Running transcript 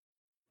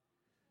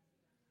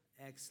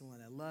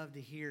Excellent. I love to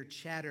hear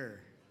chatter.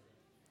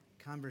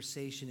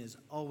 Conversation is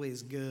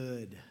always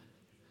good.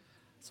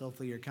 So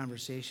hopefully your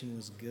conversation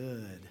was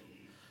good.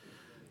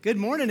 Good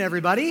morning,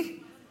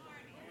 everybody.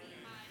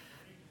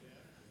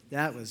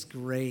 That was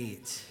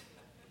great.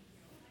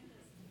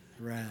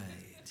 Right.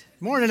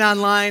 Morning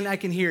online. I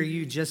can hear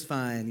you just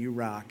fine. You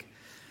rock.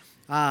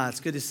 It's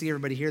good to see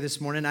everybody here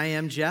this morning. I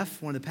am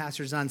Jeff, one of the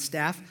pastors on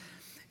staff,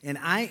 and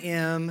I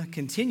am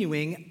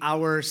continuing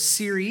our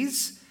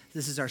series.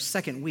 This is our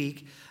second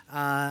week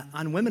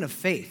on Women of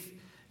Faith.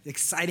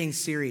 Exciting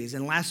series.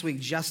 And last week,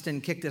 Justin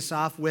kicked us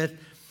off with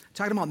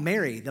talking about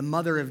Mary, the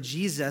mother of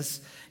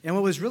Jesus. And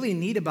what was really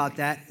neat about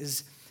that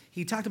is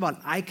he talked about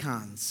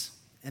icons,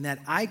 and that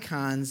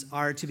icons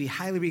are to be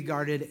highly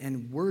regarded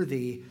and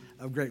worthy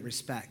of great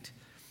respect.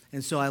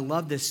 And so I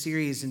love this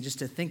series, and just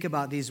to think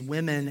about these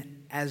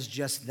women as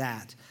just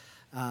that,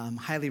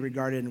 highly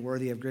regarded and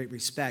worthy of great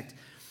respect.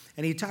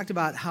 And he talked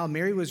about how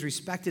Mary was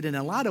respected in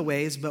a lot of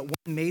ways, but one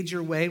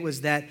major way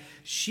was that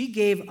she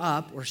gave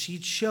up, or she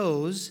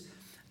chose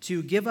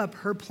to give up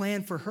her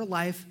plan for her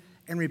life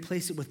and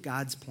replace it with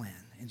God's plan.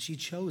 And she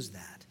chose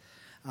that.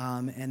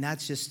 And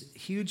that's just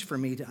huge for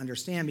me to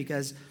understand,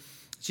 because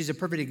she's a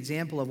perfect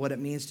example of what it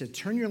means to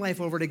turn your life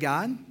over to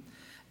God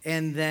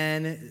and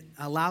then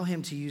allow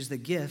him to use the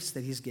gifts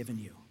that he's given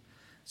you.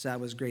 So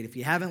that was great. If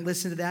you haven't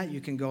listened to that, you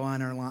can go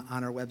on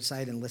our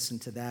website and listen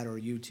to that, or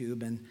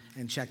YouTube,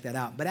 and check that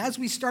out. But as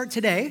we start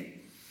today,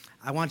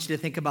 I want you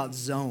to think about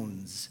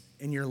zones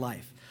in your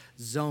life.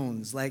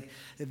 Zones like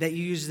that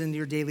you use in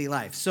your daily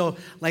life. So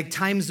like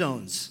time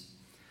zones,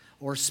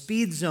 or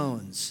speed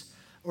zones,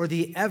 or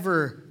the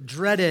ever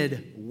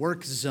dreaded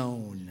work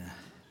zone.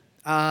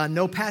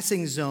 No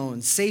passing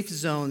zones, safe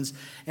zones.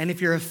 And if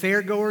you're a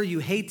fair goer, you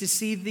hate to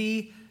see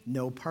the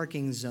no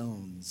parking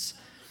zones.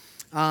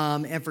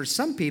 And for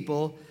some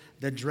people,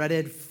 the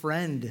dreaded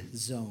friend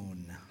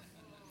zone.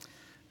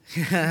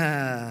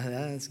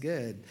 That's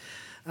good.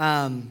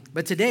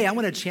 But today, I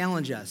want to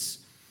challenge us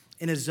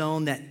in a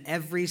zone that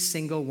every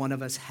single one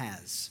of us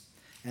has.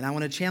 And I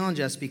want to challenge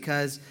us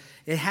because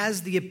it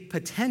has the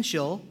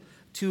potential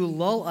to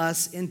lull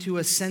us into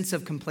a sense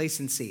of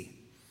complacency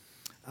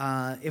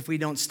if we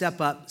don't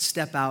step up,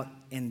 step out,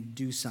 and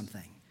do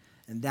something.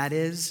 And that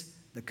is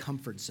the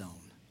comfort zone.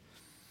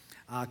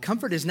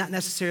 Comfort is not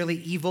necessarily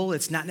evil.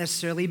 It's not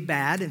necessarily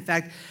bad. In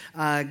fact,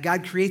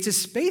 God creates a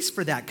space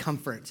for that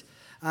comfort.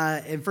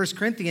 In 1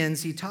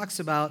 Corinthians, it talks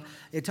about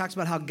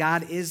how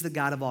God is the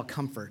God of all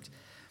comfort.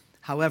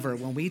 However,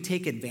 when we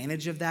take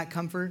advantage of that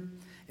comfort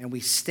and we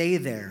stay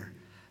there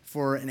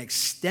for an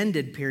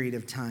extended period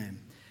of time,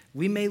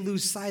 we may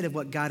lose sight of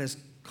what God has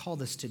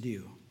called us to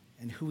do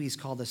and who he's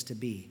called us to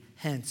be.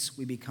 Hence,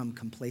 we become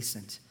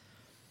complacent.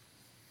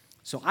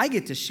 So I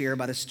get to share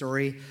about a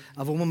story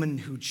of a woman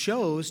who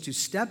chose to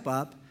step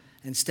up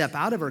and step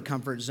out of her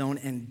comfort zone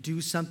and do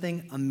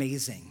something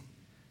amazing,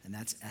 and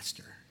that's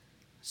Esther.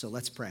 So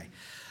let's pray.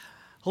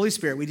 Holy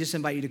Spirit, we just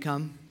invite you to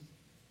come.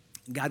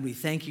 God, we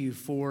thank you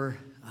for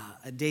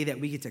a day that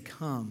we get to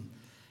come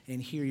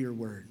and hear your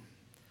word.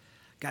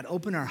 God,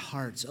 open our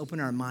hearts, open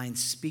our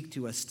minds, speak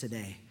to us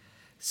today.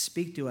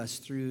 Speak to us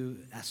through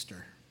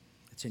Esther.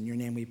 It's in your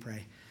name we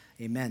pray.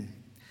 Amen.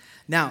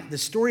 Now, the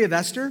story of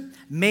Esther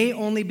may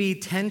only be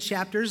 10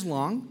 chapters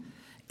long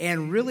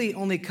and really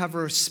only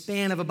cover a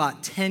span of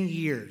about 10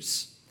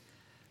 years,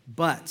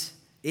 but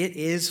it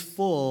is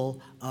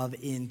full of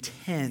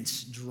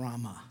intense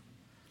drama.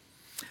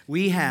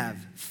 We have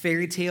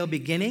fairy tale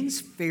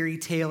beginnings, fairy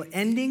tale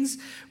endings.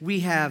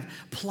 We have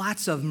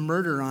plots of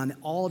murder on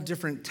all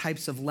different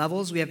types of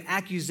levels. We have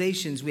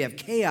accusations. We have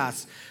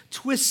chaos,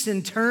 twists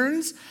and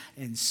turns,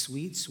 and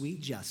sweet,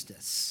 sweet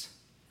justice.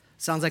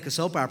 Sounds like a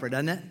soap opera,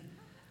 doesn't it?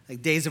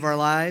 Like Days of Our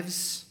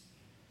Lives.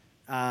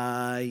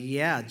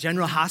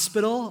 General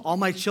Hospital, All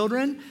My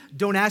Children.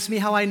 Don't ask me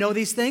how I know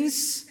these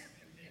things.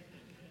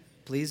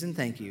 Please and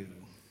thank you.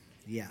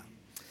 Yeah.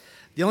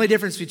 The only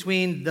difference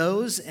between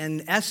those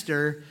and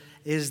Esther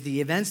is the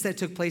events that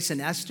took place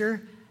in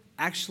Esther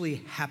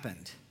actually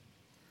happened.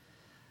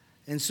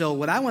 And so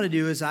what I want to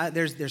do is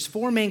there's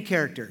four main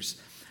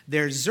characters.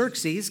 There's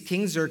Xerxes,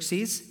 King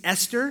Xerxes,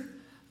 Esther,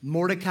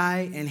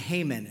 Mordecai, and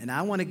Haman. And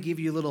I want to give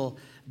you a little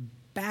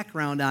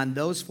background on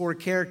those four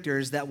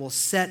characters that will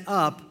set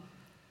up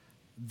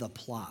the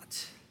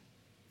plot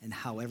and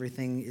how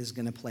everything is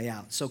going to play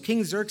out. So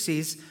King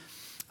Xerxes,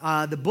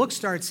 the book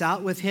starts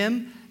out with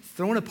him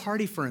throwing a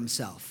party for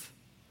himself.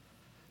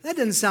 That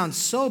doesn't sound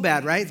so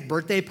bad, right?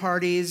 Birthday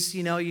parties,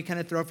 you kind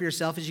of throw for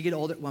yourself as you get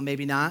older. Well,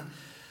 maybe not.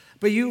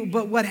 But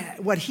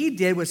what he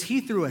did was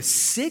he threw a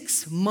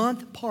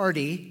 6-month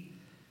party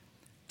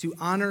to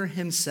honor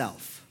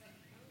himself.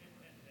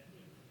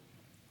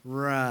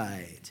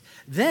 Right.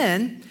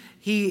 Then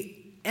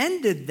he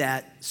ended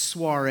that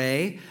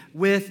soiree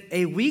with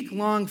a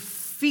week-long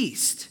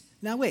feast.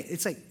 Now, wait,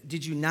 it's like,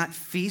 did you not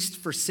feast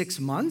for 6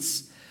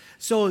 months?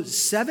 So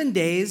 7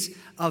 days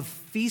of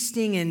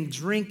feasting and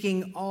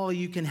drinking all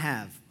you can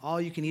have, all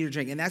you can eat or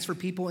drink. And that's for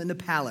people in the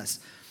palace.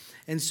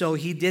 And so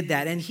he did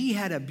that. And he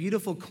had a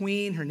beautiful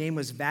queen. Her name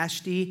was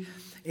Vashti.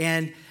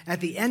 And at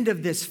the end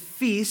of this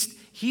feast,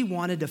 he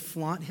wanted to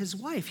flaunt his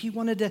wife. He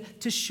wanted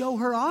to show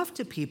her off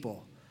to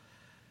people.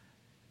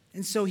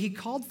 And so he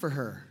called for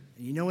her.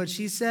 And you know what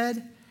she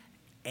said?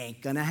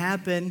 Ain't gonna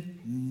happen.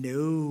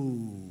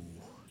 No.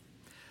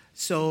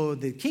 So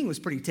the king was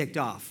pretty ticked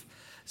off.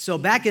 So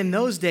back in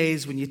those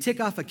days, when you tick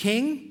off a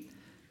king,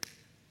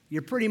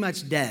 you're pretty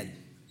much dead,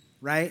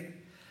 right?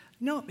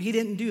 No, he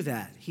didn't do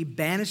that. He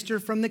banished her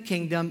from the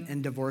kingdom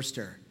and divorced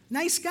her.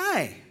 Nice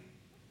guy.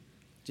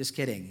 Just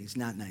kidding. He's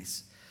not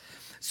nice.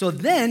 So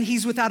then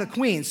he's without a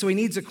queen. So he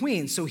needs a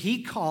queen. So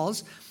he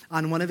calls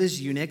on one of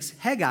his eunuchs,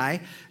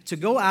 Hegai, to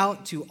go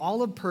out to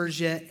all of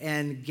Persia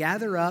and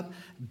gather up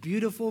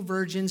beautiful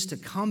virgins to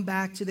come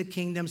back to the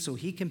kingdom so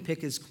he can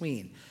pick his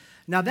queen.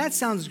 Now that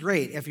sounds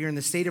great if you're in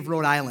the state of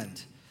Rhode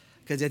Island,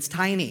 because it's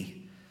tiny.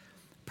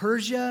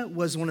 Persia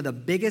was one of the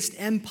biggest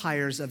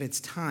empires of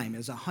its time. It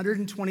was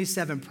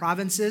 127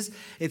 provinces.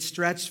 It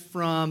stretched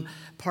from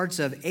parts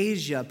of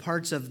Asia,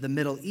 parts of the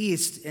Middle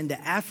East, into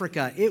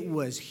Africa. It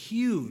was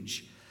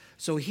huge.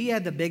 So he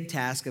had the big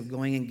task of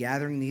going and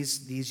gathering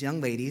these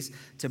young ladies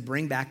to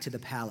bring back to the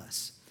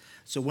palace.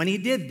 So when he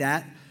did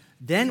that,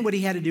 then what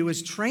he had to do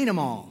was train them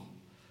all.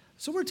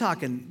 So we're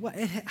talking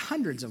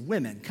hundreds of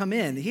women come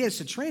in. He has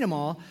to train them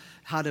all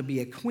how to be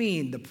a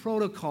queen, the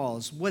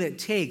protocols, what it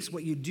takes,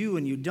 what you do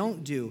and you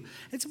don't do.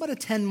 It's about a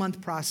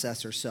 10-month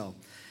process or so.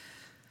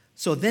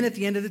 So then at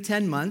the end of the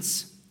 10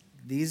 months,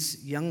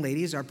 these young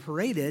ladies are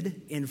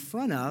paraded in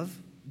front of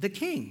the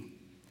king,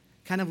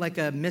 kind of like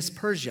a Miss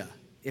Persia,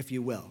 if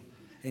you will.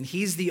 And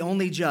he's the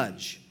only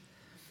judge.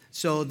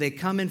 So they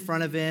come in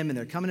front of him, and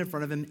they're coming in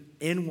front of him.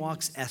 In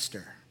walks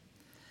Esther.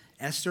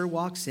 Esther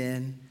walks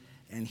in,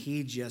 and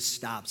he just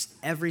stops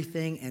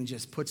everything and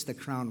just puts the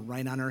crown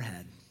right on her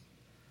head.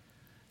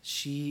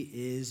 She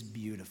is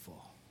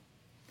beautiful.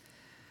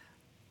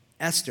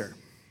 Esther,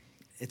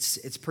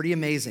 it's pretty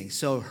amazing.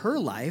 So her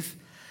life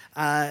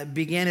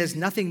began as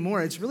nothing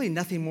more. It's really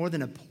nothing more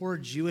than a poor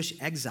Jewish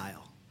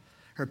exile.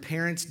 Her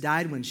parents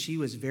died when she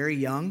was very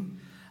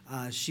young.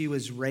 She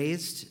was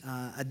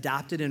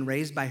adopted and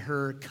raised by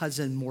her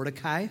cousin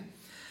Mordecai.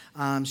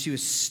 She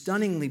was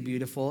stunningly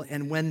beautiful.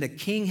 And when the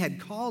king had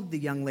called the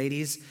young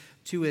ladies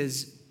to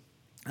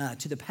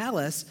the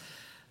palace,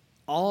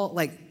 all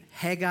like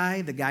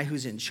Hegai, the guy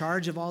who's in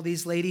charge of all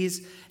these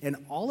ladies, and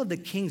all of the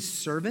king's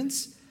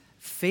servants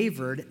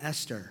favored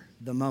Esther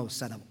the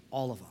most out of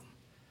all of them.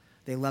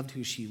 They loved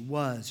who she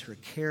was, her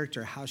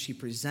character, how she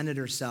presented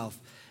herself.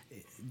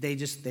 They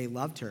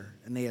loved her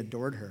and they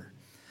adored her.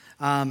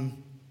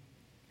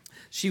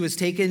 She was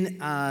taken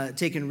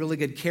really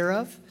good care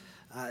of.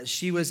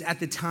 She was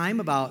at the time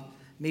about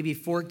maybe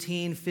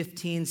 14,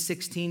 15,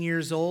 16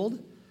 years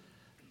old.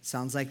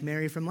 Sounds like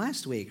Mary from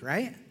last week,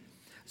 right?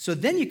 So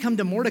then you come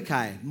to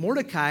Mordecai.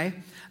 Mordecai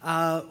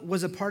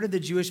was a part of the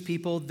Jewish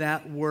people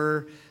that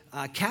were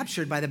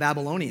captured by the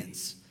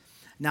Babylonians.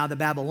 Now, the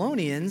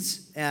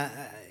Babylonians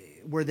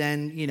were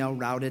then,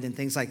 routed and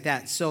things like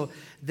that. So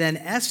then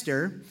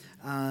Esther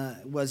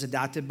was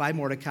adopted by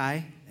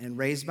Mordecai and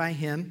raised by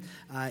him.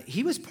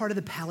 He was part of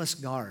the palace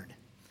guard.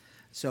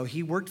 So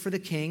he worked for the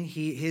king.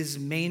 His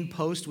main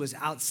post was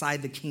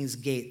outside the king's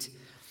gate.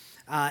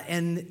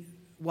 And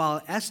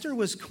while Esther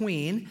was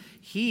queen,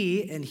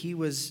 he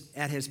was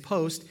at his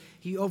post,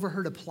 he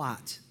overheard a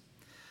plot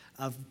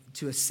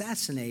to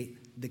assassinate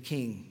the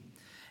king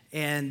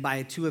and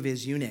by two of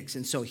his eunuchs.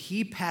 And so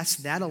he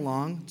passed that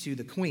along to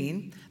the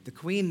queen. The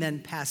queen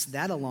then passed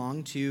that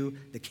along to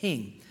the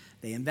king.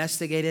 They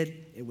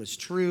investigated, it was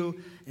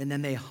true, and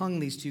then they hung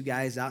these two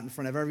guys out in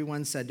front of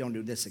everyone, said, don't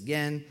do this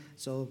again,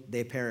 so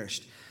they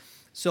perished.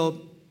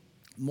 So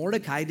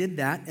Mordecai did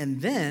that,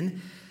 and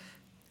then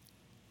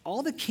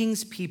all the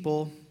king's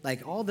people,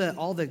 like all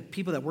the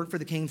people that worked for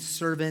the king's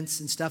servants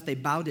and stuff, they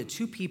bowed to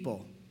two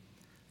people.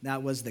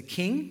 That was the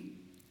king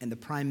and the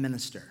prime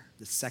minister,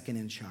 the second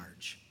in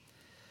charge.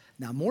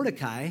 Now,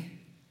 Mordecai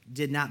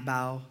did not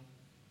bow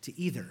to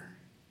either.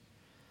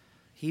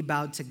 He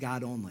bowed to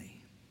God only.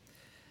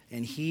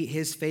 And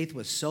his faith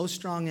was so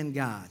strong in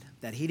God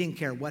that he didn't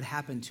care what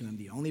happened to him.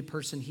 The only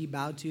person he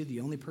bowed to, the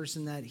only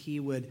person that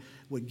he would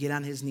get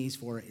on his knees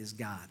for is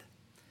God.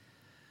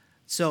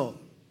 So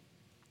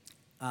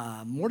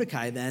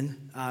Mordecai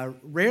then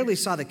rarely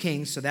saw the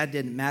king, so that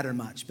didn't matter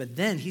much. But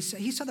then he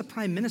saw the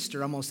prime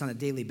minister almost on a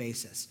daily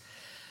basis.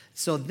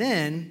 So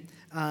then,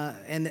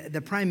 and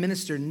the prime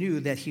minister knew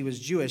that he was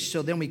Jewish.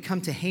 So then we come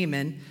to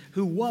Haman,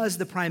 who was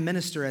the prime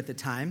minister at the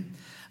time.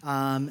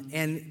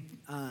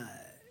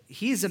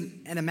 He's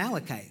an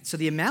Amalekite. So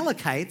the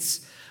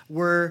Amalekites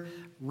were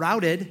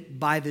routed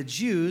by the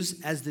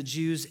Jews as the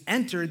Jews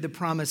entered the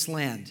promised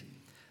land.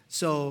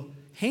 So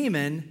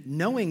Haman,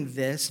 knowing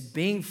this,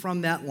 being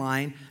from that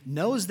line,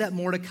 knows that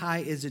Mordecai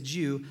is a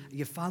Jew. Are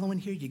you following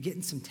here? You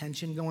getting some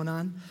tension going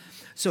on?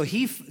 So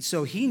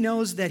he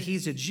knows that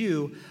he's a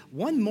Jew.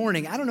 One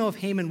morning, I don't know if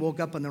Haman woke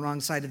up on the wrong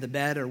side of the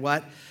bed or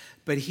what,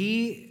 but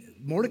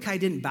Mordecai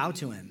didn't bow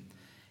to him.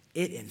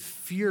 It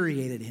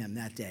infuriated him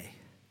that day.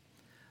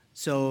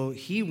 So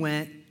he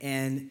went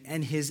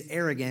and his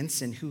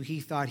arrogance and who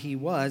he thought he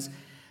was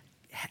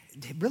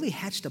really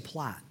hatched a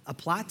plot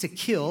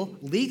to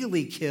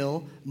legally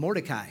kill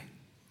Mordecai.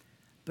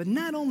 But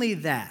not only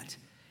that,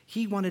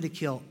 he wanted to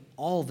kill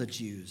all the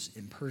Jews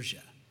in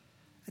Persia.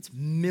 That's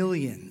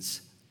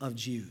millions of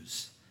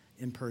Jews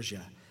in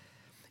Persia.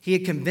 He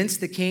had convinced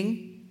the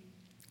king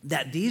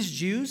that these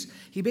Jews,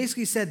 he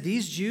basically said,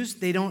 these Jews,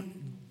 they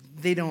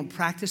don't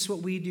practice what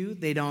we do.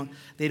 They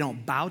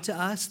don't bow to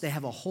us. They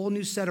have a whole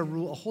new set of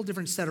rules, a whole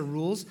different set of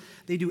rules.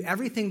 They do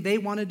everything they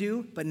want to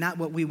do, but not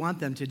what we want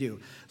them to do.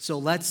 So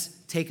let's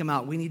take them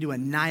out. We need to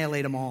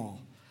annihilate them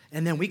all.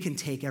 And then we can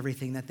take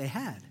everything that they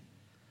had.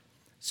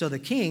 So the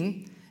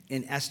king,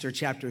 in Esther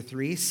chapter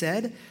 3,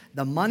 said,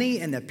 "The money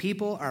and the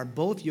people are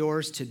both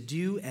yours to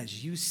do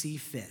as you see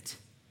fit."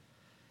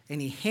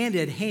 And he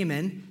handed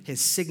Haman his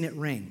signet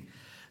ring.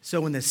 So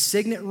when the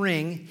signet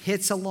ring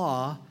hits a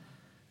law,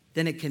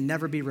 then it can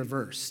never be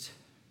reversed.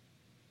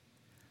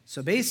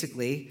 So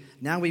basically,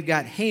 now we've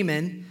got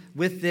Haman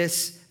with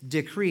this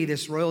decree,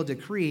 this royal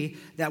decree,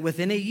 that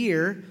within a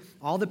year,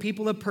 all the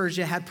people of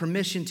Persia had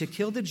permission to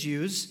kill the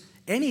Jews,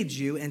 any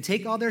Jew, and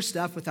take all their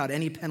stuff without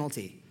any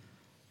penalty.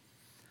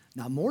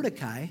 Now,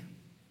 Mordecai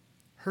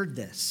heard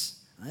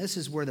this. Now, this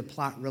is where the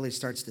plot really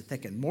starts to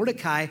thicken.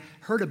 Mordecai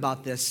heard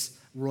about this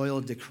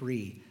royal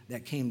decree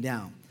that came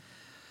down.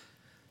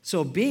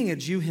 So being a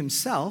Jew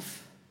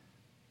himself,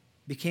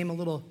 became a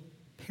little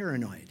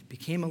paranoid,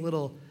 became a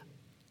little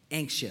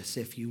anxious,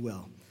 if you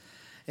will.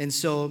 And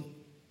so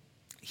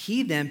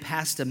he then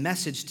passed a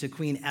message to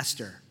Queen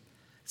Esther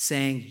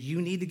saying,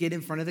 you need to get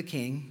in front of the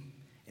king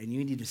and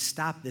you need to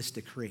stop this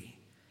decree.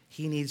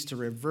 He needs to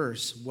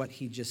reverse what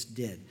he just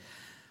did.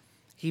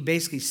 He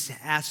basically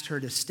asked her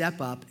to step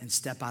up and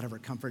step out of her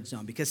comfort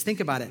zone. Because think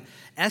about it.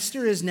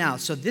 Esther is now,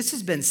 so this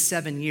has been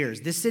 7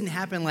 years. This didn't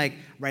happen like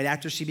right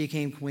after she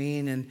became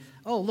queen and,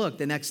 oh, look,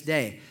 the next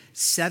day.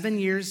 7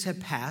 years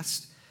have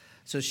passed.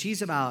 So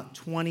she's about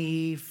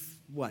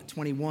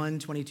 21,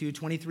 22,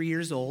 23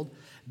 years old.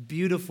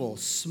 Beautiful,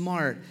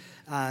 smart,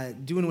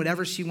 doing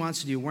whatever she wants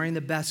to do, wearing the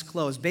best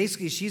clothes.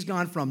 Basically, she's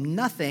gone from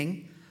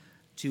nothing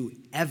to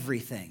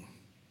everything.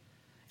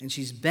 And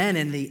she's been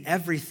in the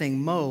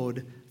everything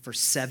mode for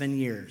 7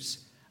 years.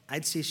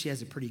 I'd say she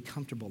has a pretty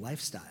comfortable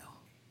lifestyle,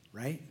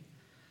 right?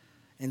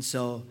 And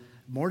so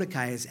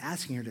Mordecai is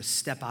asking her to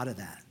step out of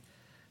that.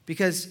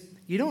 Because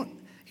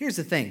here's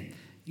the thing,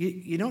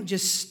 you don't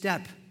just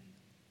step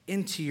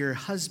into your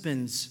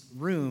husband's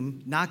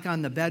room, knock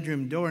on the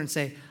bedroom door and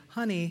say,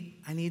 honey,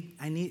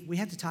 we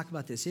have to talk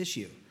about this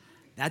issue.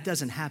 That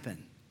doesn't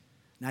happen,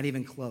 not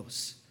even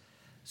close.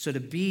 So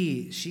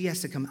she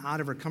has to come out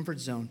of her comfort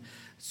zone.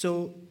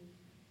 So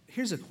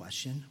here's a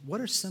question.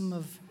 What are some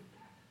of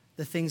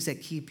the things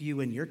that keep you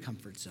in your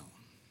comfort zone?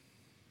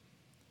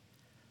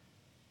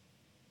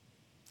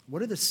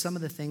 What are some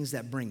of the things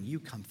that bring you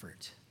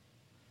comfort?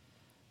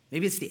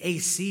 Maybe it's the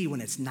AC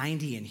when it's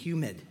 90 and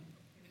humid.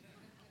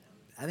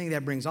 I think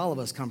that brings all of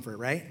us comfort,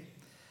 right?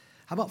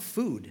 How about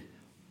food?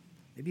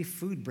 Maybe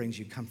food brings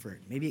you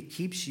comfort. Maybe it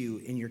keeps you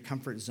in your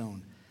comfort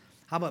zone.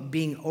 How about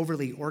being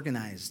overly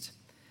organized?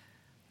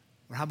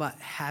 Or how about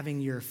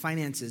having your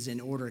finances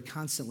in order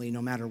constantly,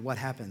 no matter what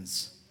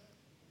happens?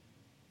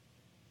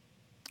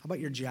 How about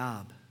your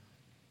job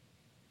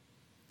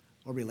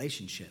or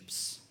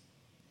relationships?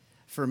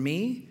 For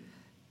me,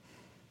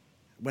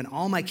 when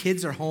all my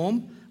kids are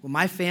home, when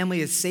my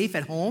family is safe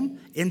at home,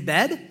 in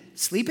bed,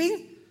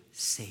 sleeping,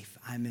 safe.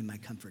 I'm in my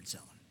comfort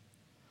zone.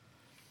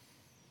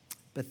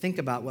 But think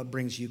about what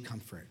brings you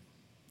comfort.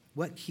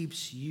 What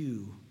keeps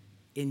you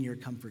in your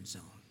comfort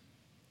zone?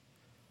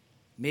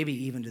 Maybe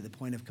even to the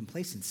point of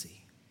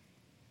complacency.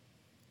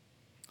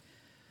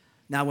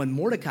 Now, when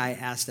Mordecai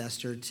asked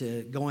Esther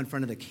to go in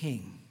front of the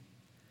king,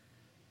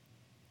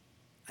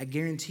 I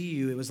guarantee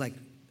you it was like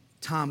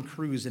Tom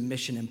Cruise in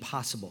Mission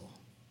Impossible.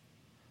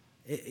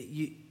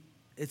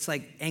 It's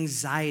like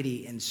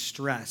anxiety and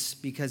stress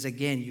because,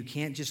 again, you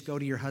can't just go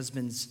to your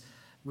husband's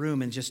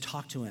room and just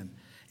talk to him.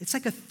 It's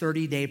like a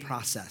 30-day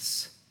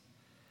process.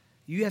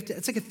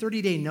 It's like a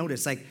 30-day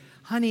notice. Like,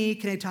 honey,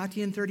 can I talk to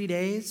you in 30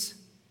 days?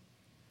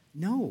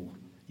 No,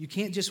 you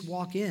can't just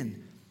walk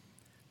in.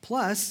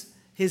 Plus,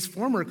 his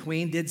former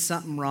queen did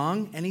something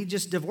wrong, and he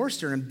just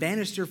divorced her and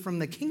banished her from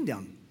the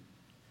kingdom.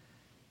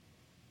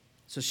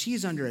 So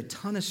she's under a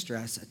ton of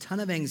stress, a ton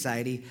of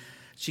anxiety.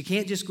 She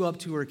can't just go up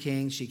to her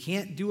king. She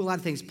can't do a lot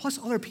of things. Plus,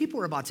 other people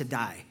are about to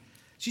die.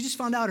 She just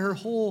found out her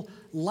whole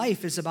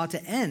life is about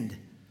to end.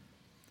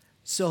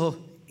 So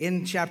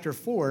in chapter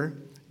 4,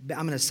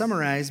 I'm going to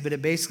summarize, but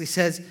it basically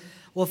says,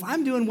 well, if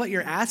I'm doing what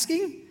you're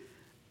asking,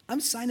 I'm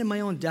signing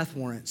my own death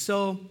warrant.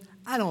 So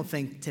I don't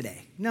think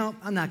today. No,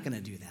 I'm not going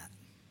to do that.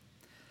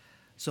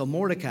 So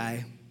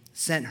Mordecai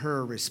sent her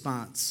a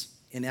response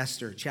in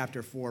Esther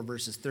chapter 4,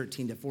 verses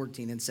 13 to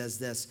 14, and says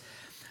this,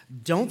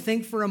 don't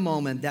think for a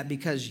moment that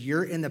because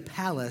you're in the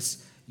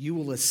palace, you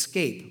will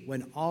escape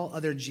when all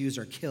other Jews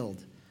are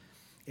killed.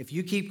 If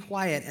you keep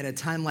quiet at a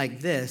time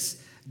like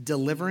this,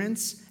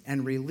 deliverance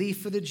and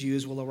relief for the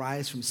Jews will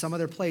arise from some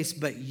other place,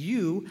 but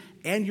you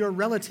and your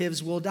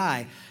relatives will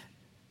die.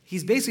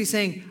 He's basically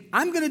saying,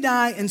 I'm going to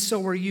die, and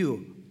so are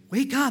you.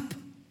 Wake up.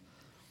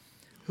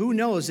 Who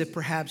knows if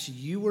perhaps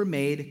you were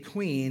made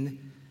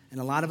queen, and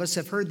a lot of us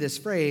have heard this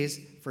phrase,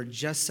 for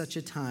just such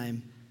a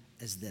time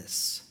as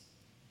this.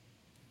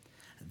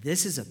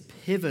 This is a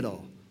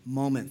pivotal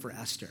moment for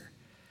Esther.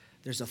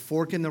 There's a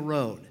fork in the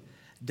road.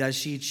 Does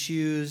she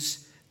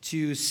choose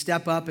to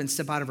step up and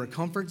step out of her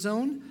comfort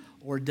zone,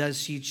 or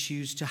does she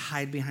choose to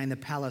hide behind the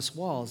palace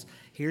walls?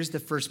 Here's the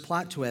first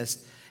plot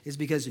twist, is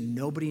because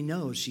nobody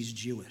knows she's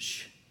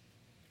Jewish.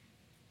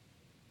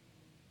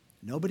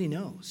 Nobody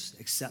knows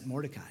except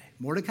Mordecai.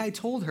 Mordecai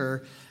told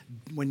her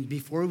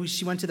before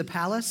she went to the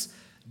palace,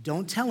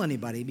 don't tell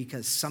anybody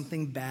because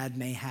something bad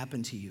may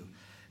happen to you.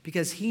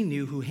 Because he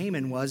knew who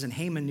Haman was and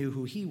Haman knew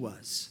who he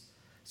was.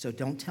 So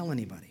don't tell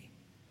anybody.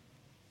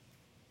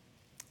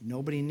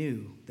 Nobody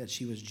knew that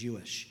she was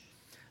Jewish.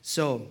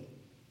 So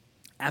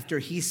after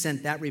he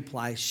sent that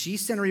reply, she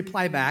sent a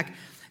reply back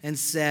and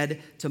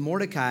said to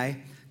Mordecai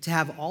to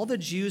have all the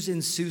Jews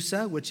in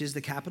Susa, which is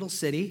the capital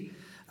city,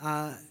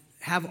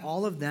 have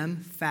all of them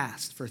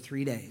fast for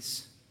 3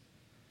 days.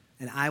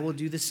 And I will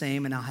do the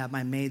same, and I'll have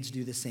my maids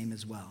do the same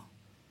as well.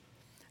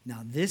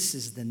 Now, this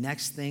is the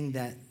next thing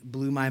that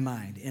blew my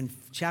mind. In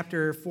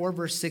chapter 4,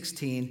 verse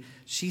 16,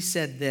 she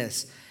said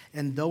this,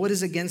 and though it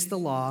is against the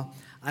law,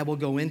 I will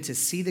go in to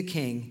see the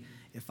king.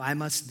 If I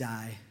must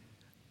die,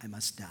 I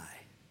must die.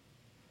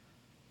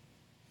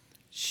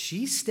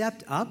 She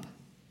stepped up.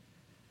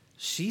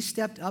 She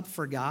stepped up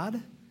for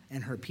God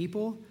and her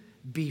people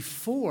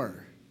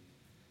before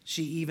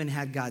she even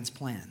had God's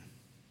plan.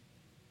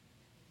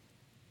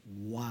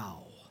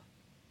 Wow.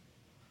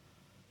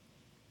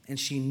 And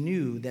she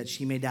knew that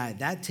she may die.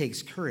 That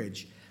takes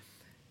courage.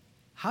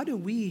 How do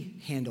we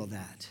handle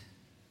that?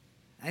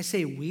 I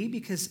say we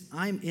because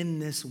I'm in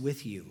this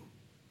with you.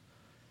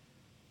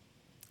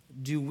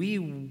 Do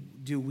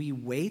we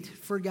wait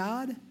for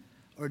God,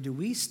 or do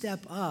we step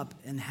up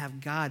and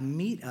have God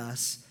meet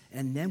us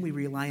and then we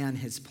rely on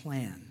his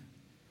plan?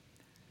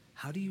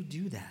 How do you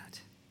do that?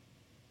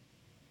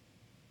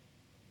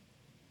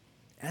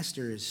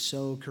 Esther is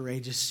so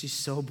courageous. She's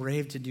so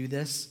brave to do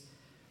this.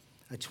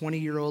 A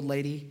 20-year-old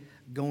lady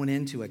going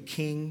into a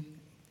king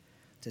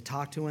to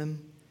talk to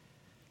him.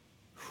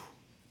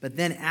 But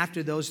then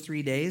after those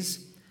 3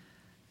 days,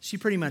 she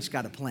pretty much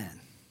got a plan.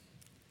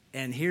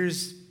 And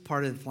here's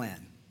part of the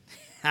plan.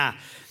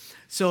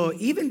 So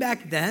even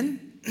back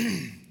then,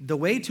 the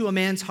way to a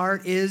man's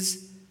heart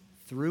is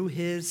through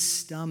his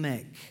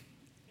stomach.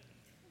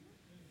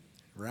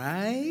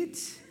 Right?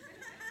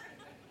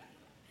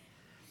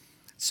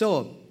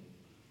 So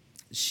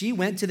she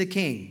went to the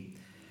king,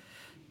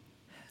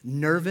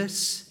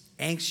 nervous,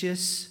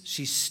 anxious.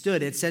 She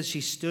stood. It says she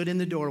stood in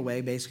the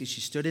doorway. Basically,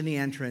 she stood in the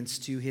entrance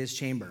to his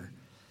chamber.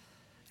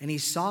 And he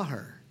saw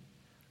her.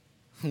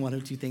 One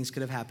of two things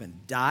could have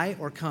happened, die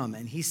or come.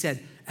 And he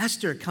said,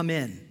 Esther, come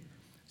in.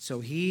 So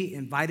he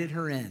invited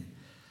her in.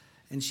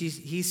 And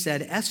he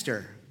said,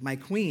 Esther, my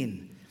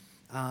queen,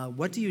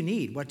 what do you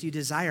need? What do you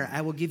desire?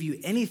 I will give you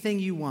anything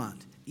you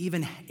want,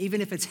 even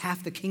if it's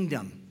half the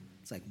kingdom.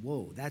 It's like,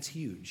 whoa, that's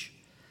huge.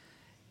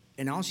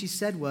 And all she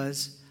said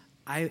was,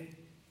 I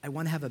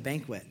want to have a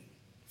banquet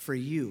for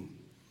you.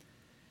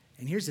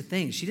 And here's the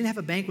thing. She didn't have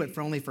a banquet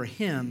only for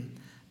him,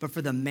 but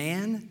for the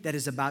man that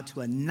is about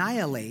to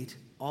annihilate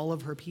all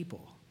of her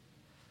people.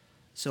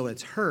 So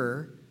it's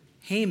her,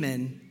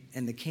 Haman,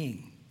 and the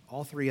king,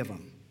 all three of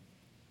them.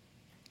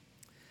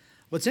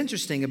 What's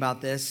interesting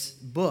about this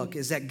book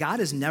is that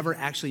God is never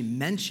actually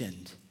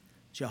mentioned.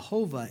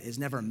 Jehovah is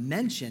never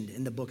mentioned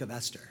in the book of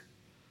Esther.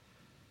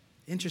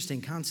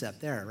 Interesting concept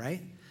there,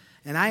 right?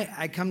 And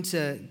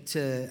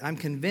I'm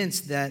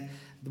convinced that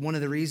one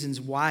of the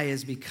reasons why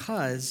is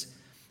because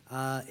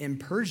in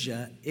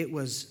Persia, it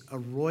was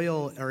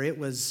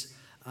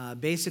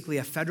basically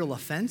a federal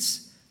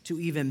offense to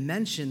even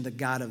mention the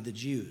God of the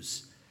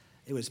Jews.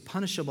 It was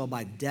punishable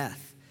by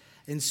death.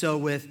 And so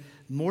with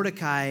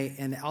Mordecai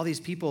and all these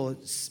people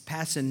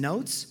passing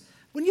notes,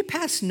 when you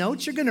pass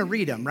notes, you're going to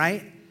read them,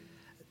 right?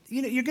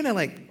 You know, you're going to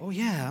like, oh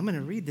yeah, I'm going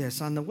to read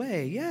this on the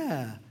way.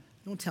 Yeah.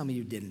 Don't tell me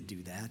you didn't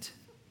do that.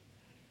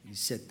 You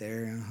sit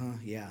there,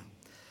 yeah.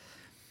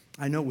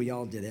 I know we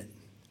all did it.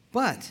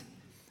 But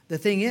the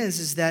thing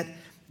is that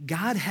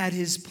God had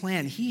his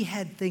plan. He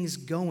had things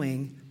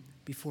going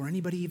before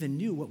anybody even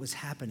knew what was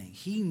happening.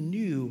 He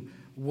knew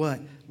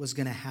what was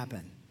going to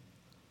happen.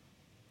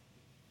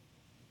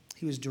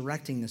 He was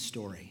directing the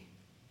story.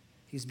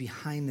 He was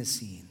behind the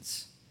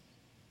scenes.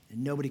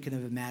 And nobody could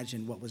have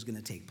imagined what was going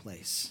to take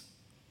place.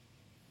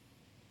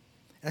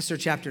 Esther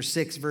chapter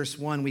 6, verse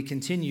 1, we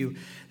continue,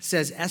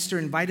 says, Esther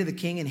invited the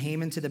king and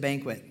Haman to the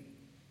banquet.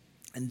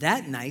 And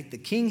that night, the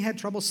king had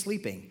trouble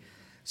sleeping.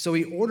 So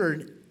he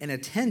ordered an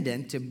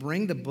attendant to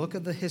bring the book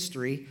of the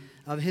history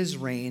of his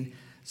reign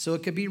so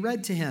it could be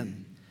read to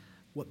him.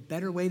 What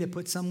better way to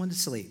put someone to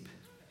sleep,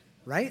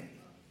 right?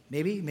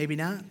 Maybe, maybe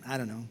not. I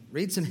don't know.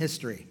 Read some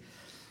history.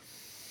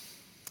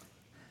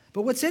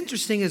 But what's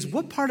interesting is,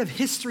 what part of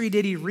history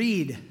did he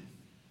read?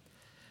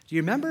 Do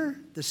you remember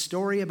the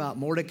story about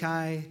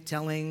Mordecai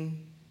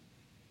telling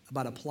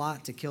about a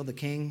plot to kill the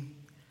king?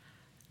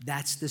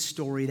 That's the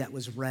story that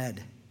was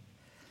read.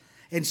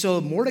 And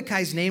so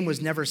Mordecai's name was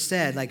never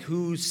said, like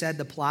who said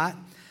the plot.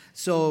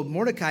 So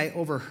Mordecai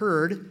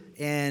overheard,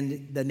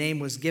 and the name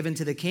was given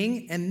to the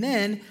king. And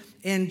then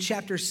in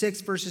chapter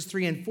 6, verses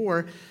 3 and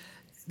 4,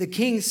 the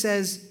king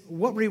says,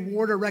 what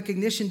reward or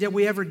recognition did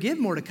we ever give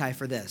Mordecai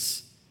for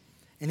this?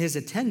 And his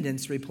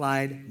attendants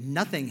replied,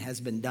 nothing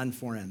has been done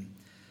for him.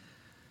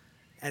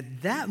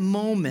 At that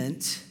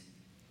moment,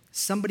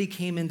 somebody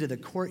came into the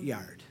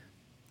courtyard,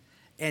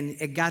 and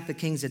it got the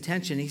king's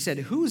attention. He said,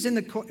 who's in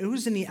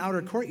the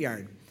outer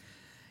courtyard?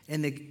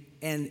 And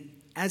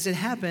as it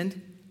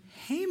happened,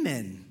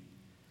 Haman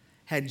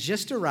had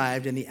just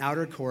arrived in the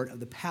outer court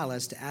of the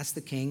palace to ask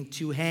the king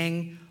to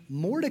hang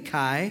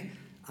Mordecai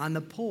on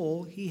the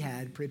pole he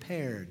had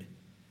prepared.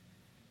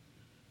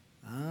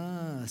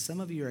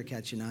 Some of you are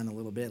catching on a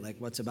little bit, like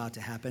what's about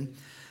to happen,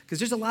 because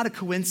there's a lot of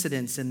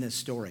coincidence in this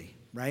story,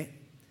 right?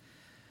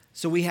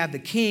 So we have the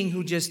king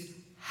who just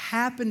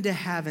happened to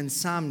have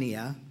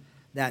insomnia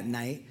that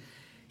night.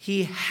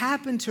 He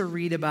happened to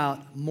read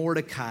about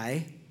Mordecai,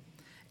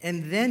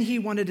 and then he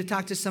wanted to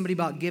talk to somebody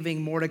about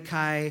giving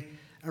Mordecai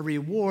a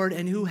reward,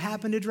 and who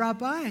happened to drop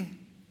by.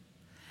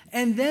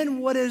 And then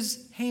what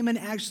is Haman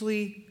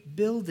actually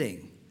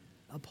building?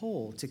 A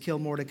pole to kill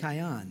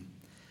Mordecai on.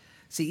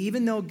 See,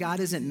 even though God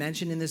isn't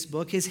mentioned in this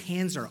book, his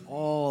hands are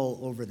all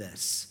over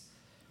this.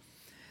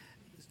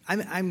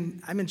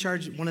 I'm in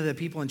charge, one of the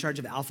people in charge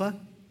of Alpha.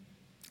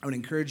 I would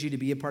encourage you to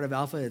be a part of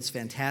Alpha. It's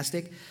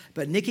fantastic.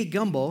 But Nicky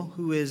Gumbel,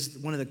 who is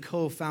one of the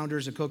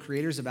co-founders or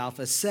co-creators of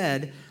Alpha,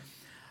 said,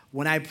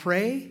 when I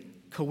pray,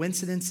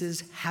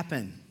 coincidences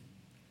happen.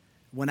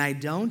 When I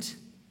don't,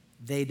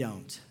 they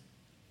don't.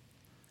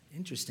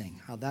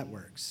 Interesting how that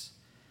works.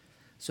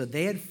 So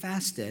they had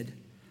fasted.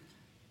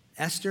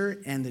 Esther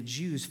and the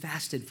Jews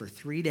fasted for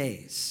 3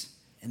 days.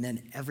 And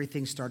then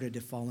everything started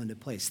to fall into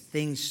place.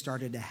 Things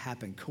started to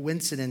happen.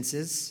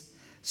 Coincidences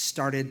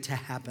started to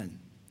happen.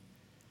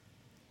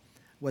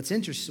 What's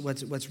interesting,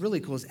 what's really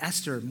cool is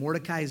Esther,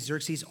 Mordecai,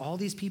 Xerxes, all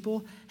these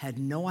people had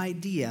no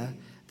idea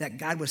that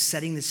God was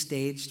setting the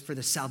stage for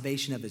the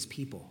salvation of his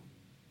people.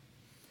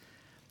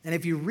 And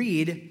if you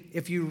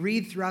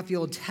read throughout the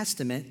Old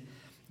Testament,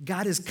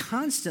 God is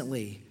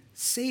constantly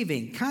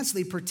saving,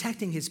 constantly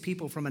protecting his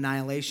people from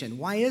annihilation.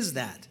 Why is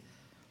that?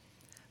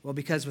 Well,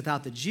 because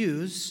without the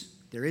Jews,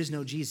 there is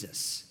no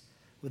Jesus.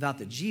 Without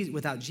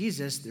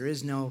Jesus, there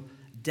is no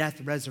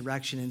death,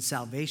 resurrection, and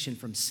salvation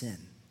from sin.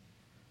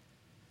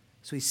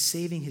 So he's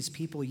saving his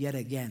people yet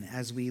again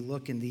as we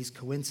look in these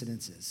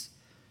coincidences.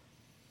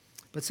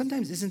 But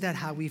sometimes, isn't that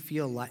how we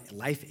feel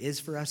life is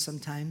for us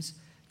sometimes?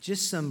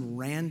 Just some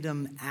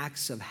random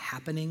acts of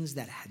happenings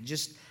that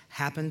just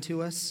happen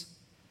to us.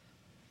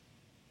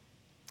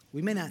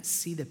 We may not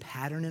see the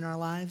pattern in our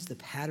lives, the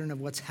pattern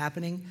of what's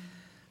happening,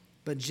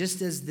 but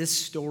just as this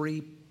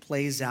story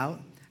plays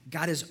out,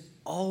 God is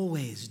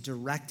always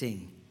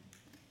directing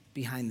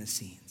behind the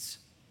scenes.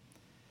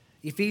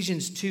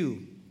 Ephesians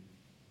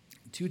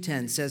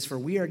 2:10 says, for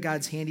we are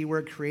God's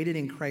handiwork, created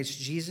in Christ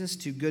Jesus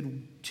to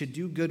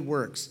do good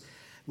works,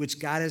 which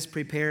God has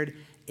prepared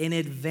in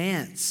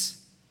advance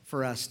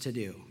for us to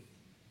do.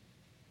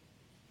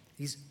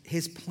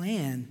 His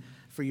plan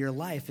for your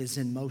life is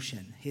in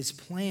motion. His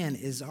plan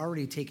is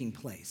already taking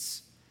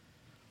place.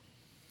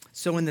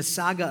 So in the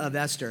saga of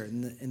Esther,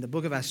 in the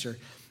book of Esther,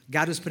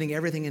 God was putting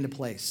everything into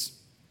place.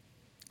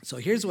 So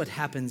here's what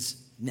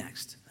happens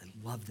next. I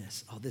love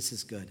this. Oh, this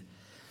is good.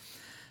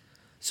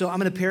 So I'm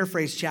going to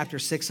paraphrase chapter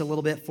 6 a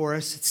little bit for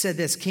us. It said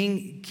this,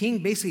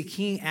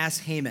 King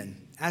asked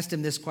Haman, asked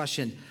him this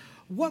question,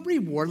 what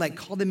reward, like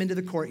called him into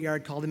the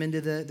courtyard, called him into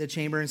the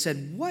chamber and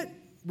said, what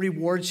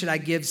reward should I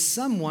give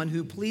someone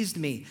who pleased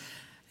me?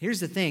 Here's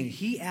the thing,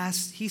 he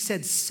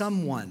said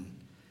someone.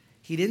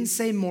 He didn't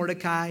say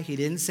Mordecai, he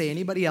didn't say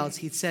anybody else.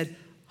 He said,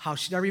 how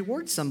should I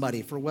reward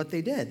somebody for what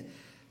they did?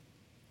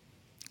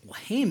 Well,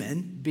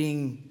 Haman,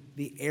 being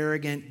the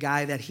arrogant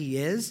guy that he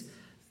is,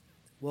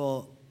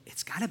 well,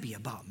 it's got to be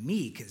about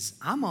me because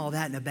I'm all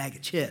that in a bag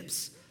of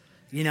chips.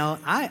 You know,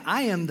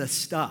 I am the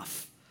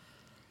stuff.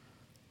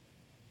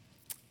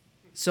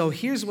 So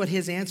here's what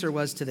his answer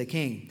was to the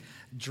king.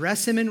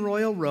 Dress him in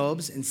royal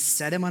robes and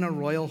set him on a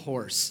royal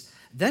horse.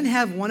 Then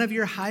have one of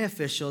your high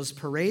officials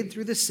parade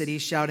through the city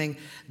shouting,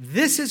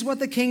 this is what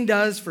the king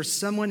does for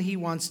someone he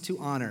wants to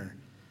honor.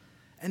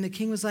 And the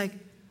king was like,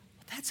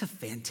 that's a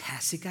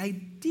fantastic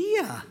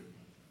idea.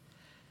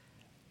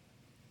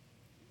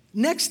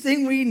 Next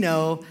thing we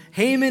know,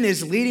 Haman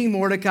is leading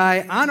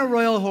Mordecai on a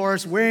royal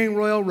horse, wearing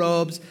royal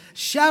robes,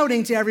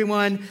 shouting to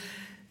everyone,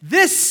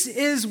 this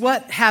is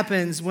what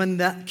happens when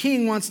the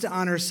king wants to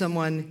honor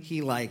someone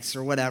he likes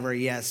or whatever,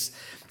 yes.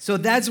 So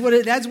that's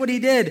what he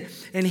did.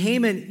 And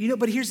Haman,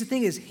 but here's the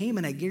thing is,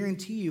 Haman, I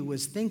guarantee you,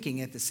 was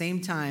thinking at the same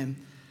time,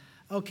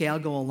 okay, I'll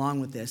go along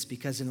with this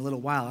because in a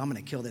little while I'm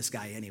going to kill this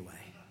guy anyway.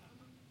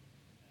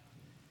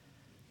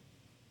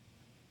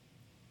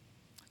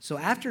 So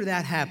after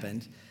that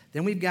happened,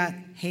 then we've got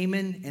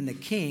Haman and the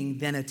king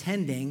then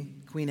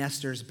attending Queen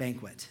Esther's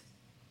banquet.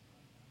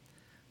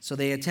 So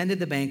they attended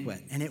the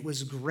banquet, and it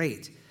was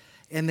great.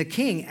 And the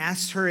king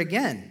asked her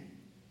again,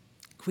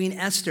 Queen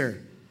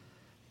Esther,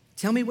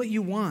 tell me what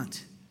you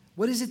want.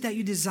 What is it that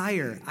you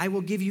desire? I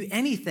will give you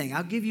anything.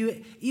 I'll give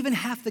you even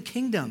half the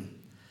kingdom.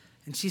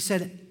 And she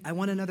said, I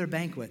want another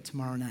banquet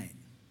tomorrow night.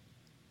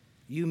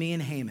 You, me,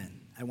 and Haman.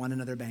 I want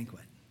another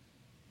banquet.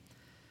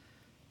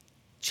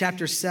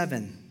 Chapter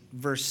 7,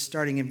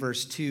 starting in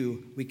verse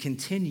 2, we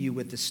continue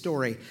with the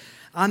story.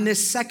 On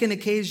this second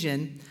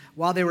occasion,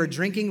 while they were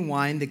drinking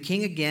wine, the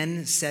king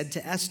again said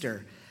to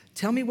Esther,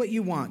 tell me what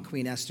you want,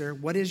 Queen Esther.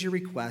 What is your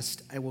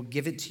request? I will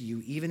give it to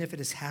you, even if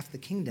it is half the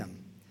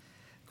kingdom.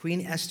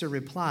 Queen Esther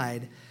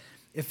replied,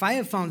 if I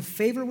have found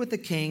favor with the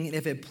king, and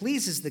if it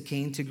pleases the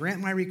king to grant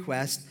my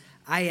request,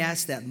 I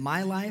ask that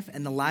my life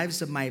and the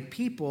lives of my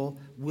people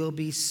will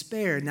be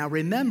spared. Now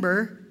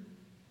remember,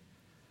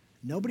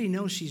 nobody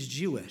knows she's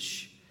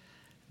Jewish.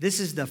 This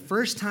is the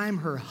first time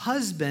her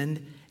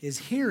husband is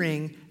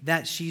hearing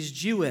that she's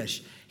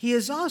Jewish. He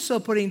is also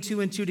putting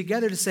two and two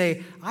together to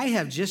say, I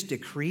have just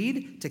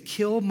decreed to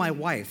kill my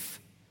wife,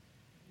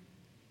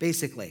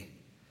 basically.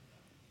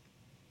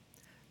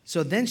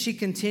 So then she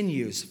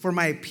continues, for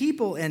my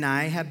people and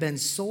I have been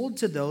sold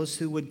to those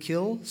who would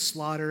kill,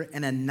 slaughter,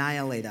 and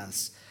annihilate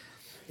us.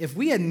 If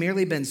we had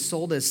merely been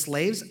sold as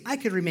slaves, I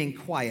could remain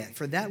quiet,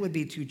 for that would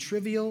be too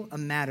trivial a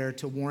matter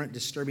to warrant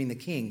disturbing the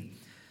king.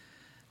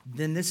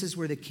 Then this is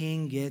where the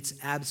king gets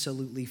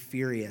absolutely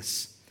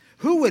furious.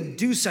 Who would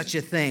do such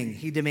a thing?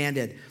 He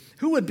demanded.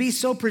 Who would be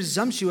so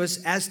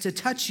presumptuous as to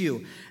touch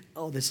you?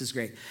 Oh, this is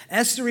great.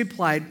 Esther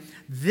replied,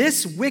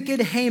 this wicked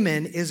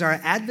Haman is our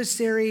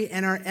adversary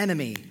and our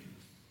enemy.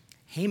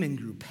 Haman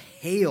grew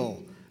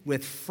pale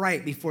with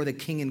fright before the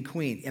king and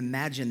queen.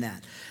 Imagine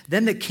that.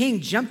 Then the king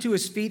jumped to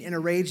his feet in a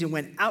rage and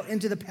went out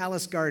into the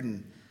palace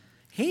garden.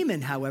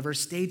 Haman, however,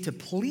 stayed to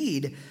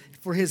plead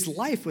for his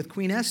life with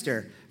Queen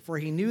Esther, for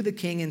he knew the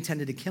king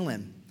intended to kill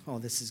him. Oh,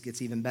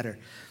 gets even better.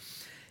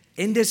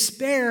 In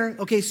despair,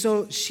 okay,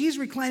 so she's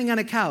reclining on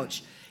a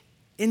couch.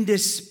 In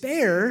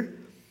despair,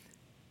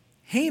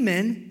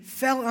 Haman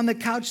fell on the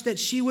couch that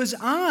she was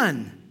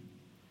on.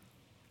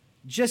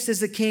 Just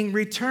as the king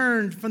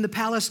returned from the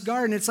palace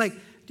garden, it's like,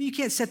 you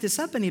can't set this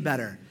up any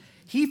better.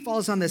 He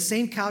falls on the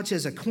same couch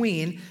as a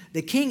queen.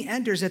 The king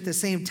enters at the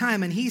same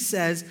time, and he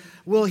says,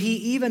 will he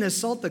even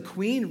assault the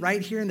queen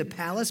right here in the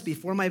palace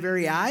before my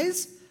very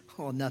eyes?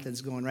 Oh,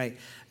 nothing's going right.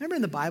 Remember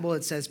in the Bible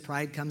it says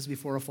pride comes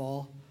before a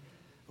fall?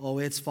 Oh,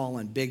 it's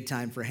fallen big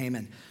time for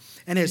Haman.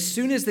 And as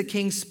soon as the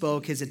king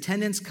spoke, his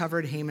attendants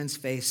covered Haman's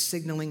face,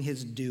 signaling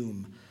his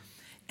doom.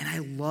 And I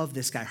love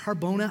this guy.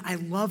 Harbona, I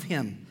love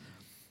him.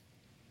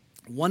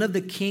 One of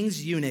the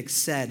king's eunuchs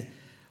said,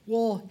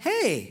 well,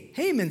 hey,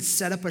 Haman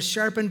set up a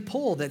sharpened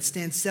pole that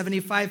stands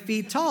 75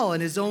 feet tall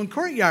in his own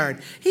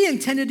courtyard. He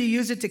intended to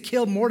use it to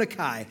kill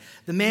Mordecai,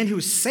 the man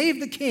who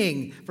saved the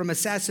king from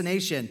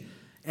assassination.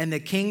 And the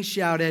king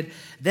shouted,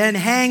 then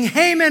hang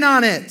Haman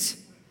on it.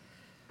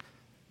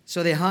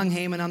 So they hung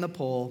Haman on the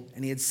pole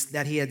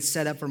that he had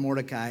set up for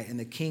Mordecai, and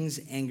the king's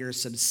anger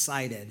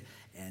subsided.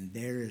 And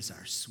there is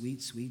our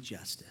sweet, sweet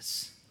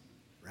justice,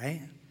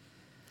 right?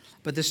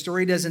 But the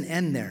story doesn't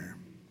end there.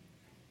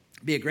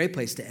 It'd be a great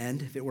place to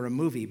end if it were a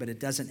movie, but it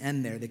doesn't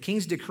end there. The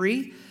king's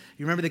decree,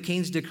 you remember the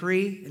king's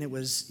decree? And it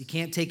was, you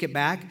can't take it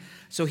back.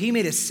 So he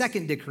made a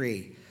second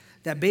decree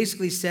that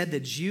basically said the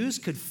Jews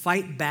could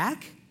fight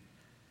back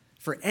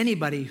for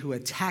anybody who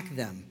attacked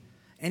them.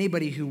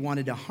 Anybody who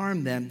wanted to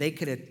harm them, they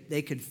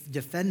could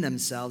defend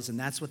themselves, and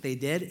that's what they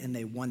did, and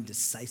they won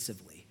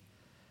decisively.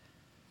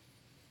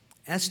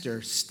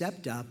 Esther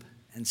stepped up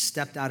and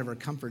stepped out of her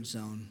comfort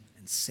zone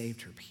and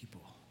saved her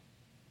people.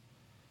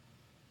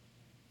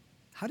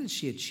 How did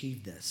she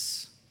achieve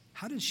this?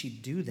 How did she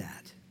do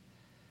that?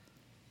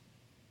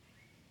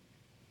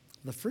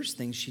 The first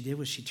thing she did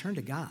was she turned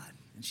to God,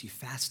 and she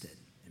fasted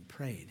and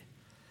prayed.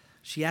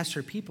 She asked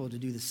her people to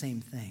do the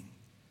same thing.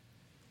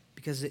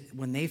 Because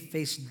when they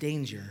faced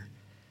danger,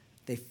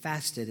 they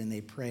fasted and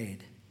they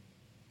prayed.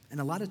 And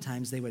a lot of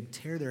times they would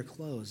tear their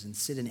clothes and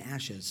sit in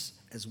ashes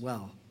as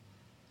well.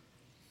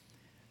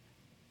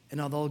 And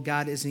although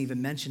God isn't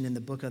even mentioned in the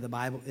book of the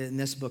Bible, in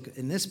this book,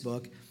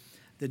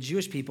 the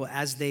Jewish people,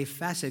 as they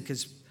fasted,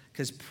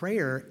 because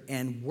prayer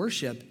and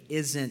worship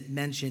isn't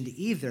mentioned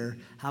either.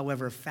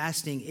 However,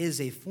 fasting is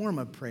a form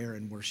of prayer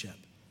and worship.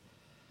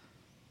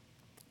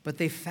 But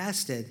they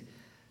fasted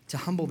to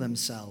humble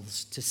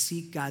themselves, to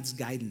seek God's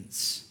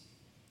guidance,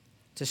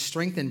 to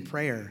strengthen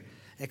prayer,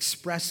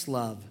 express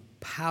love,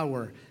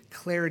 power,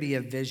 clarity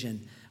of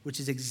vision,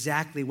 which is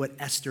exactly what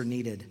Esther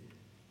needed.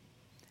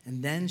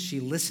 And then she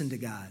listened to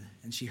God,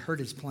 and she heard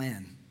his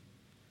plan.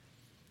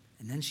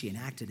 And then she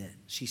enacted it.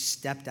 She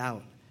stepped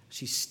out.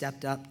 She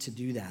stepped up to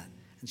do that,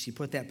 and she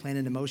put that plan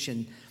into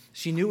motion.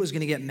 She knew it was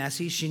going to get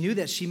messy. She knew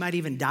that she might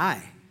even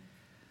die,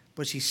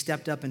 but she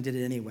stepped up and did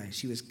it anyway.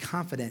 She was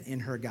confident in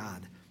her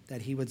God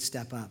that he would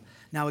step up.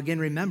 Now, again,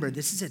 remember,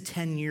 this is a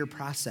 10-year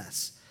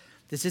process.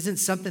 This isn't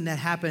something that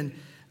happened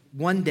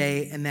one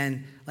day, and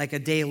then like a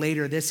day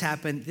later, this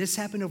happened. This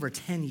happened over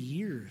 10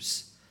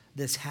 years.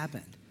 This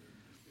happened.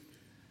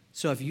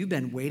 So if you've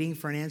been waiting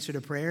for an answer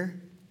to prayer,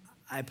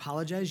 I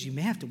apologize. You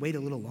may have to wait a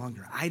little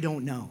longer. I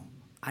don't know.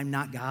 I'm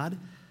not God.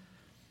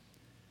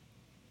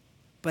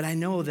 But I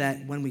know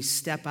that when we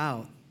step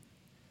out,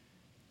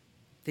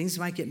 things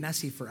might get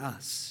messy for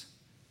us.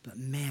 But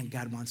man,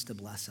 God wants to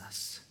bless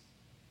us.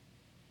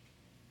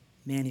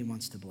 Man, he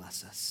wants to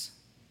bless us.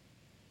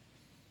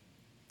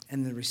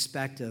 And the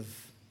respect of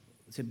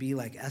to be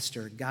like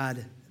Esther,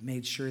 God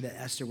made sure that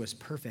Esther was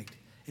perfect,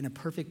 in a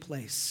perfect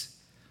place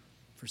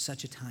for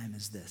such a time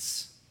as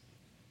this.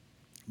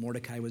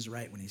 Mordecai was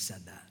right when he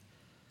said that.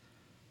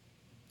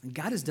 And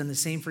God has done the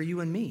same for you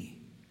and me.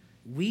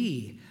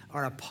 We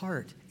are a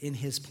part in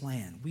his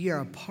plan. We are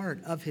a part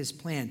of his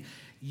plan.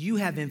 You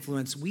have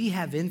influence. We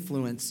have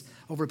influence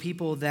over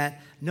people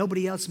that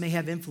nobody else may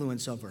have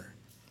influence over.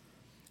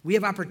 We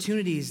have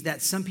opportunities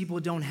that some people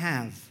don't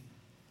have.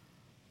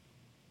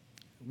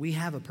 We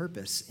have a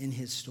purpose in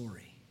his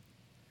story.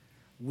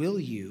 Will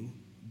you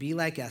be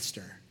like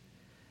Esther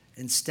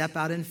and step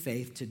out in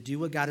faith to do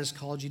what God has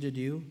called you to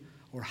do,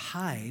 or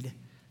hide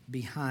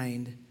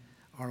behind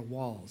our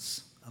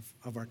walls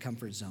of our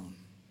comfort zone?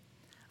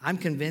 I'm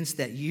convinced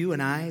that you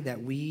and I,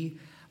 that we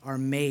are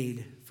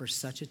made for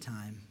such a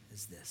time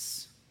as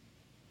this.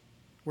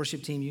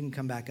 Worship team, you can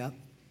come back up.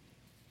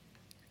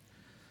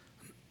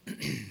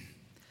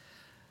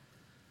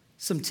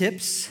 Some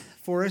tips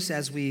for us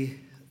as we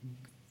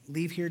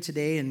leave here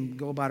today and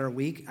go about our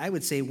week. I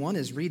would say one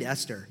is read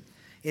Esther.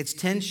 It's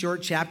 10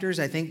 short chapters.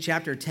 I think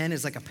chapter 10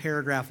 is like a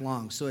paragraph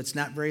long, so it's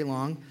not very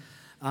long.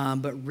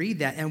 But read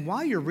that. And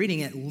while you're reading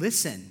it,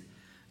 listen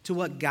to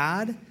what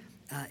God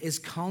is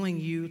calling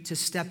you to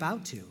step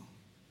out to.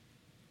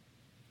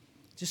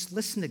 Just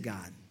listen to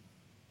God.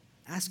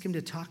 Ask him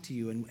to talk to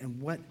you,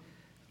 and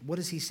what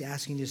is he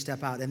asking you to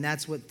step out? And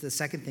that's what the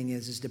second thing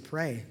is to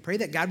pray. Pray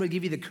that God would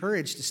give you the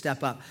courage to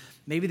step up.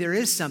 Maybe there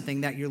is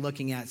something that you're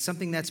looking at,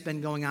 something that's been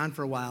going on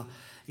for a while,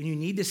 and you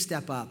need to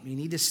step up. You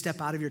need to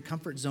step out of your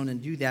comfort zone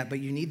and do that, but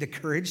you need the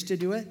courage to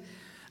do it.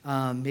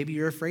 Maybe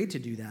you're afraid to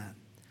do that.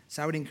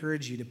 So I would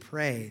encourage you to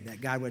pray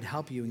that God would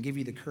help you and give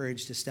you the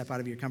courage to step out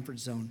of your comfort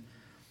zone.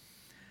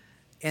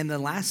 And the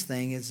last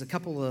thing is a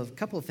couple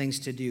of things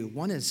to do.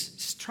 One is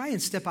just try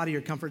and step out of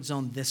your comfort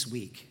zone this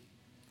week.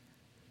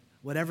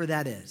 Whatever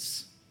that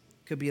is.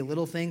 Could be a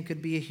little thing,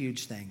 could be a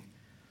huge thing.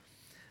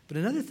 But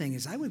another thing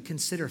is I would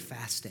consider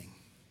fasting.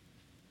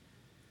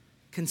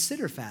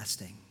 Consider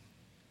fasting.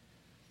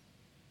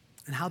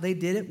 And how they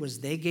did it was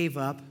they gave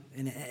up,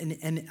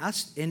 in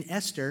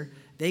Esther,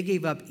 they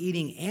gave up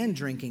eating and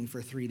drinking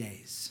for 3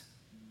 days.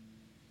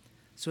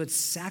 So it's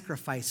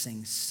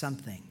sacrificing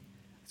something.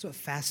 That's what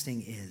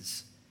fasting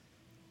is.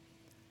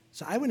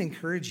 So I would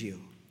encourage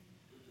you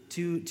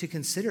to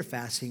consider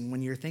fasting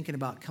when you're thinking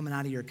about coming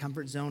out of your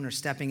comfort zone or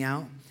stepping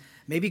out.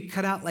 Maybe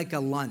cut out like a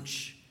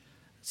lunch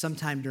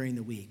sometime during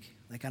the week,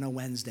 like on a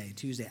Wednesday,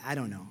 Tuesday, I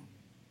don't know.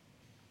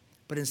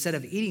 But instead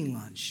of eating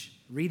lunch,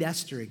 read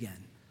Esther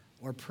again,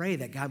 or pray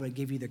that God would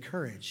give you the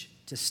courage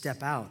to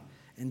step out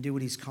and do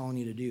what he's calling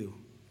you to do.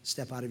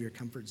 Step out of your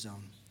comfort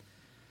zone.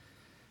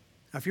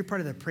 Now, if you're part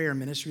of the prayer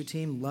ministry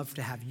team, love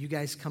to have you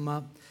guys come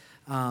up.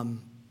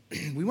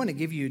 We want to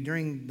give you,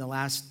 during the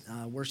last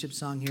worship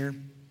song here,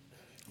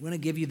 we want to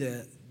give you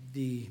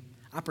the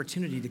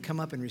opportunity to come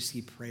up and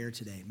receive prayer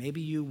today. Maybe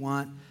you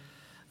want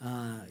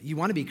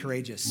to be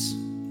courageous.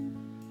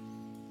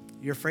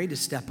 You're afraid to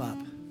step up.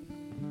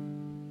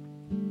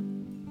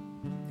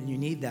 And you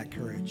need that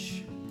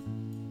courage.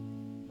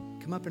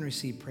 Come up and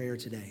receive prayer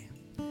today.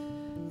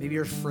 Maybe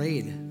you're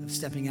afraid of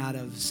stepping out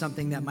of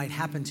something that might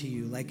happen to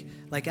you, like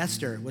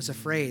Esther was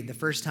afraid the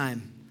first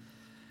time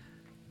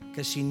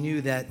because she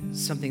knew that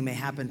something may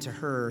happen to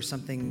her, or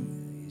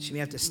something, she may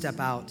have to step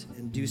out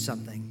and do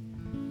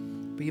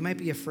something. But you might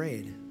be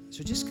afraid.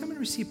 So just come and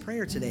receive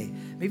prayer today.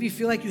 Maybe you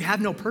feel like you have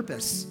no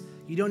purpose.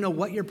 You don't know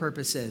what your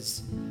purpose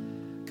is.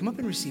 Come up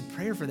and receive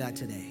prayer for that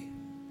today.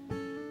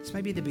 This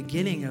might be the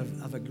beginning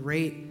of a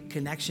great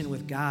connection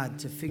with God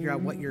to figure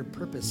out what your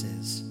purpose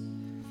is.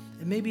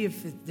 And maybe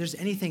if there's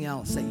anything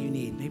else that you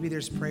need, maybe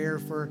there's prayer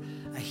for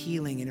a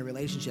healing in a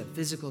relationship,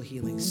 physical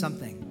healing,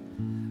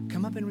 something.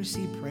 Come up and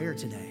receive prayer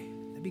today.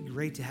 That'd be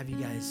great to have you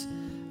guys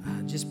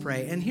just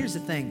pray. And here's the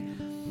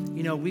thing.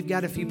 You know, we've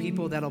got a few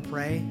people that'll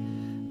pray.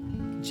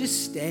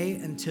 Just stay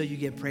until you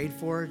get prayed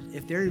for.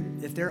 If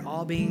they're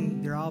all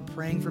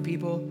praying for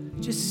people,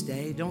 just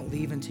stay. Don't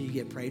leave until you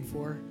get prayed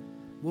for.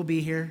 We'll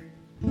be here.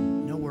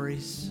 No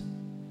worries.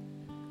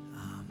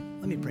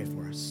 Let me pray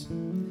for us.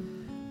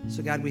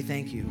 So God, we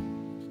thank you.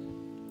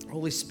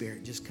 Holy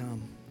Spirit, just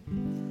come.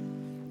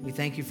 We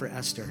thank you for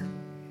Esther.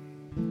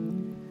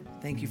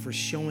 Thank you for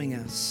showing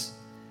us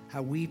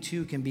how we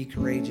too can be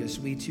courageous.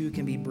 We too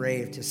can be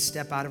brave to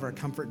step out of our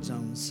comfort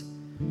zones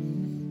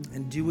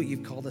and do what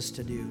you've called us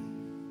to do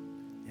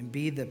and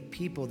be the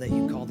people that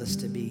you called us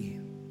to be.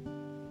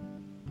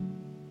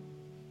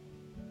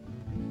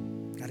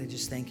 God, I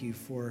just thank you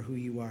for who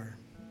you are.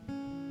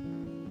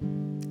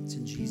 It's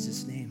in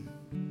Jesus' name.